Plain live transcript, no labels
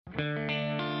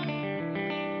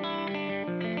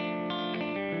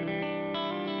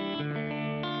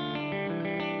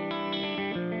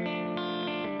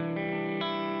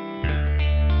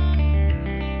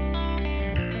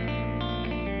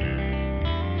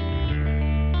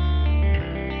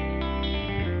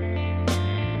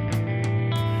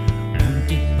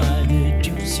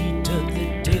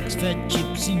Fat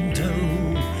chips in tow,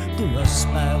 go lost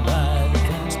by wire, the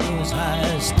fence goes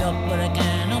high, stop where I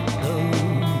cannot go.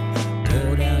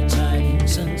 Caught outside in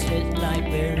sunset like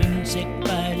bear insect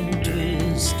bite and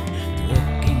twist. The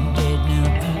walking dead now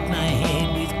beat my head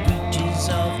with creatures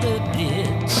of the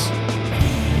pits.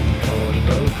 Freedom for the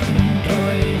broken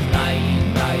toys lying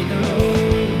by the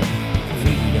road.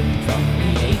 Freedom from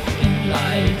the aching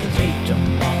lives that say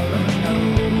tomorrow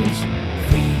knows.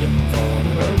 Freedom for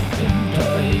the broken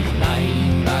toys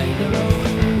lying by the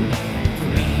road.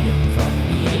 Freedom from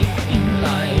the aching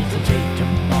lives that say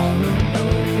tomorrow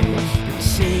knows. That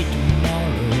say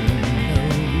tomorrow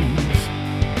knows.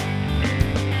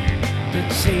 That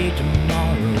say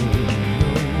tomorrow knows.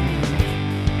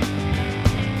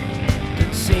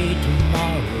 That say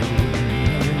tomorrow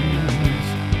knows.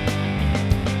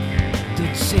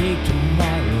 That say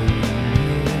tomorrow knows.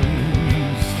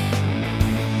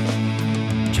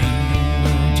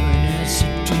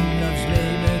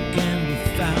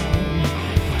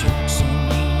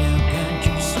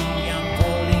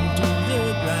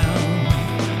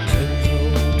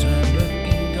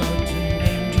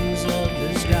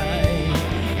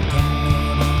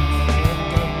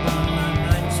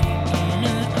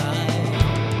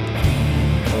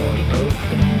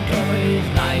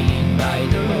 Lying by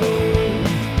the road,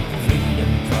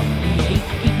 freedom from the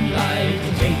aching lives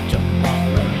that say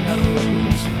tomorrow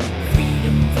knows.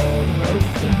 Freedom for the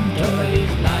broken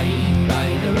toys lying by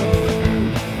the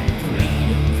road.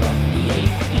 Freedom from the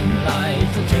aching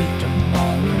lives that say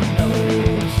tomorrow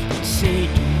knows. That say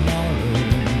tomorrow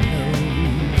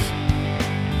knows.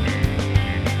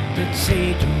 That say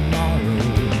tomorrow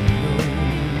knows.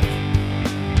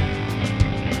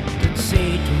 That say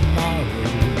tomorrow.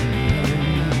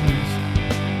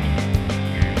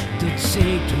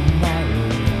 Say tomorrow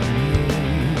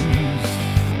knows.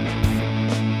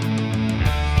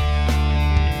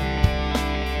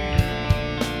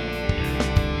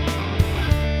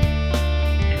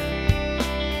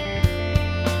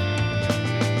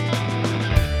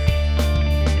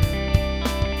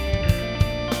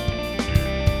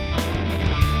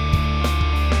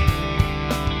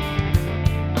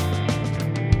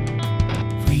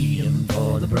 Freedom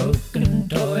for the broken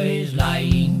toys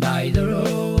lying by the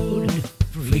road.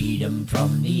 Freedom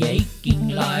from the aching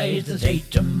lies that say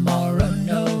tomorrow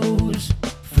knows.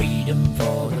 Freedom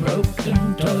for the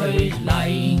broken toys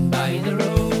lying by the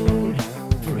road.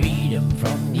 Freedom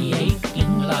from the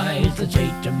aching lies that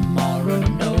say tomorrow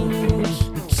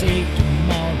knows. That say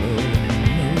tomorrow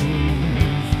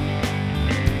knows.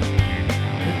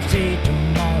 That say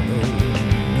tomorrow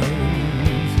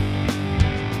knows.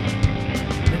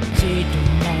 That say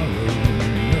tomorrow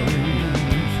knows.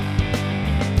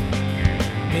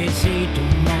 They say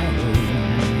tomorrow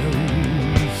knows.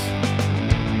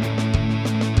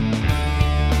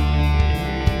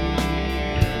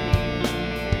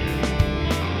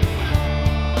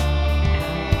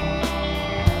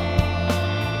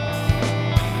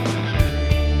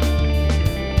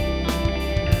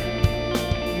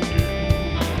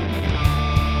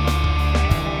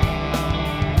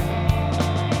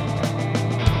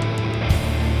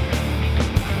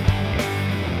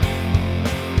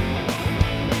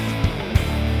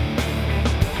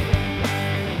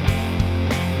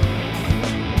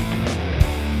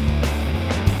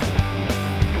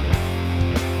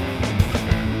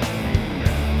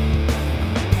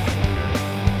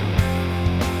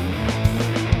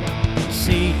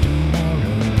 Say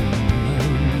tomorrow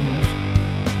knows.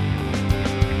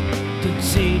 That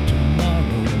say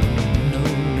tomorrow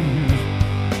knows.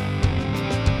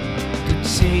 That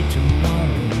say tomorrow.